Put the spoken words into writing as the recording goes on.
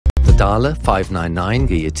Dahle 599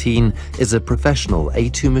 Guillotine is a professional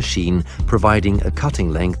A2 machine providing a cutting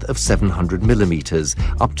length of 700 millimeters,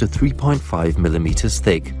 up to 3.5 millimeters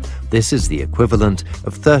thick. This is the equivalent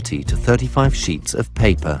of 30 to 35 sheets of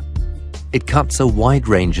paper. It cuts a wide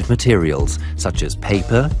range of materials, such as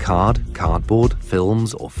paper, cardboard,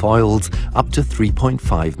 films or foils, up to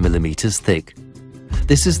 3.5 millimeters thick.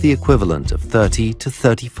 This is the equivalent of 30 to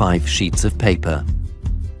 35 sheets of paper.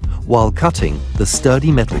 While cutting, the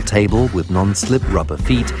sturdy metal table with non-slip rubber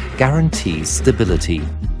feet guarantees stability.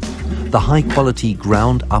 The high-quality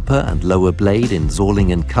ground upper and lower blade in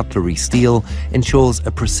Zorling and cutlery steel ensures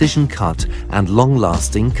a precision cut and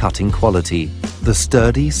long-lasting cutting quality. The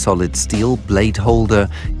sturdy, solid steel blade holder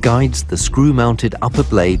guides the screw-mounted upper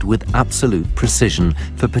blade with absolute precision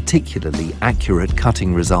for particularly accurate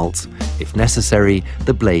cutting results. If necessary,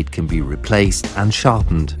 the blade can be replaced and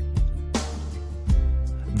sharpened.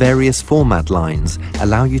 Various format lines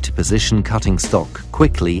allow you to position cutting stock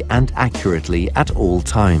quickly and accurately at all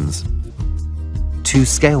times. 2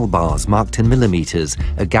 scale bars marked in millimeters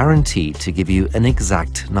are guaranteed to give you an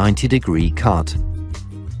exact 90-degree cut.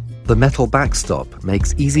 The metal backstop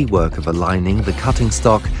makes easy work of aligning the cutting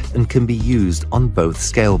stock and can be used on both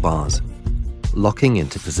scale bars. Locking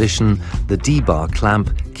into position, the D-bar clamp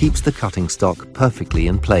keeps the cutting stock perfectly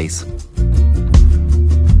in place.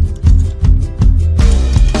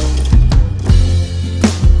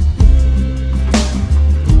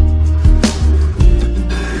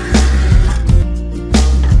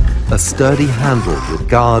 A sturdy handle with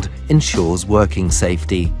guard ensures working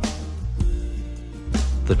safety.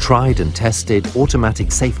 The tried and tested automatic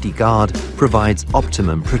safety guard provides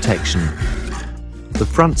optimum protection. The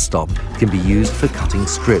front stop can be used for cutting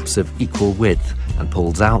strips of equal width and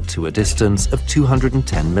pulls out to a distance of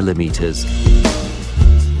 210 millimeters.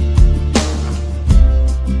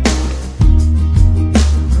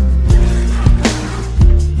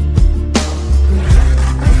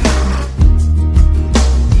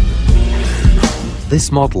 This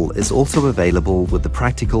model is also available with the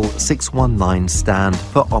practical 619 stand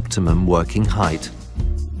for optimum working height.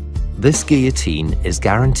 This guillotine is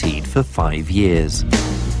guaranteed for 5 years.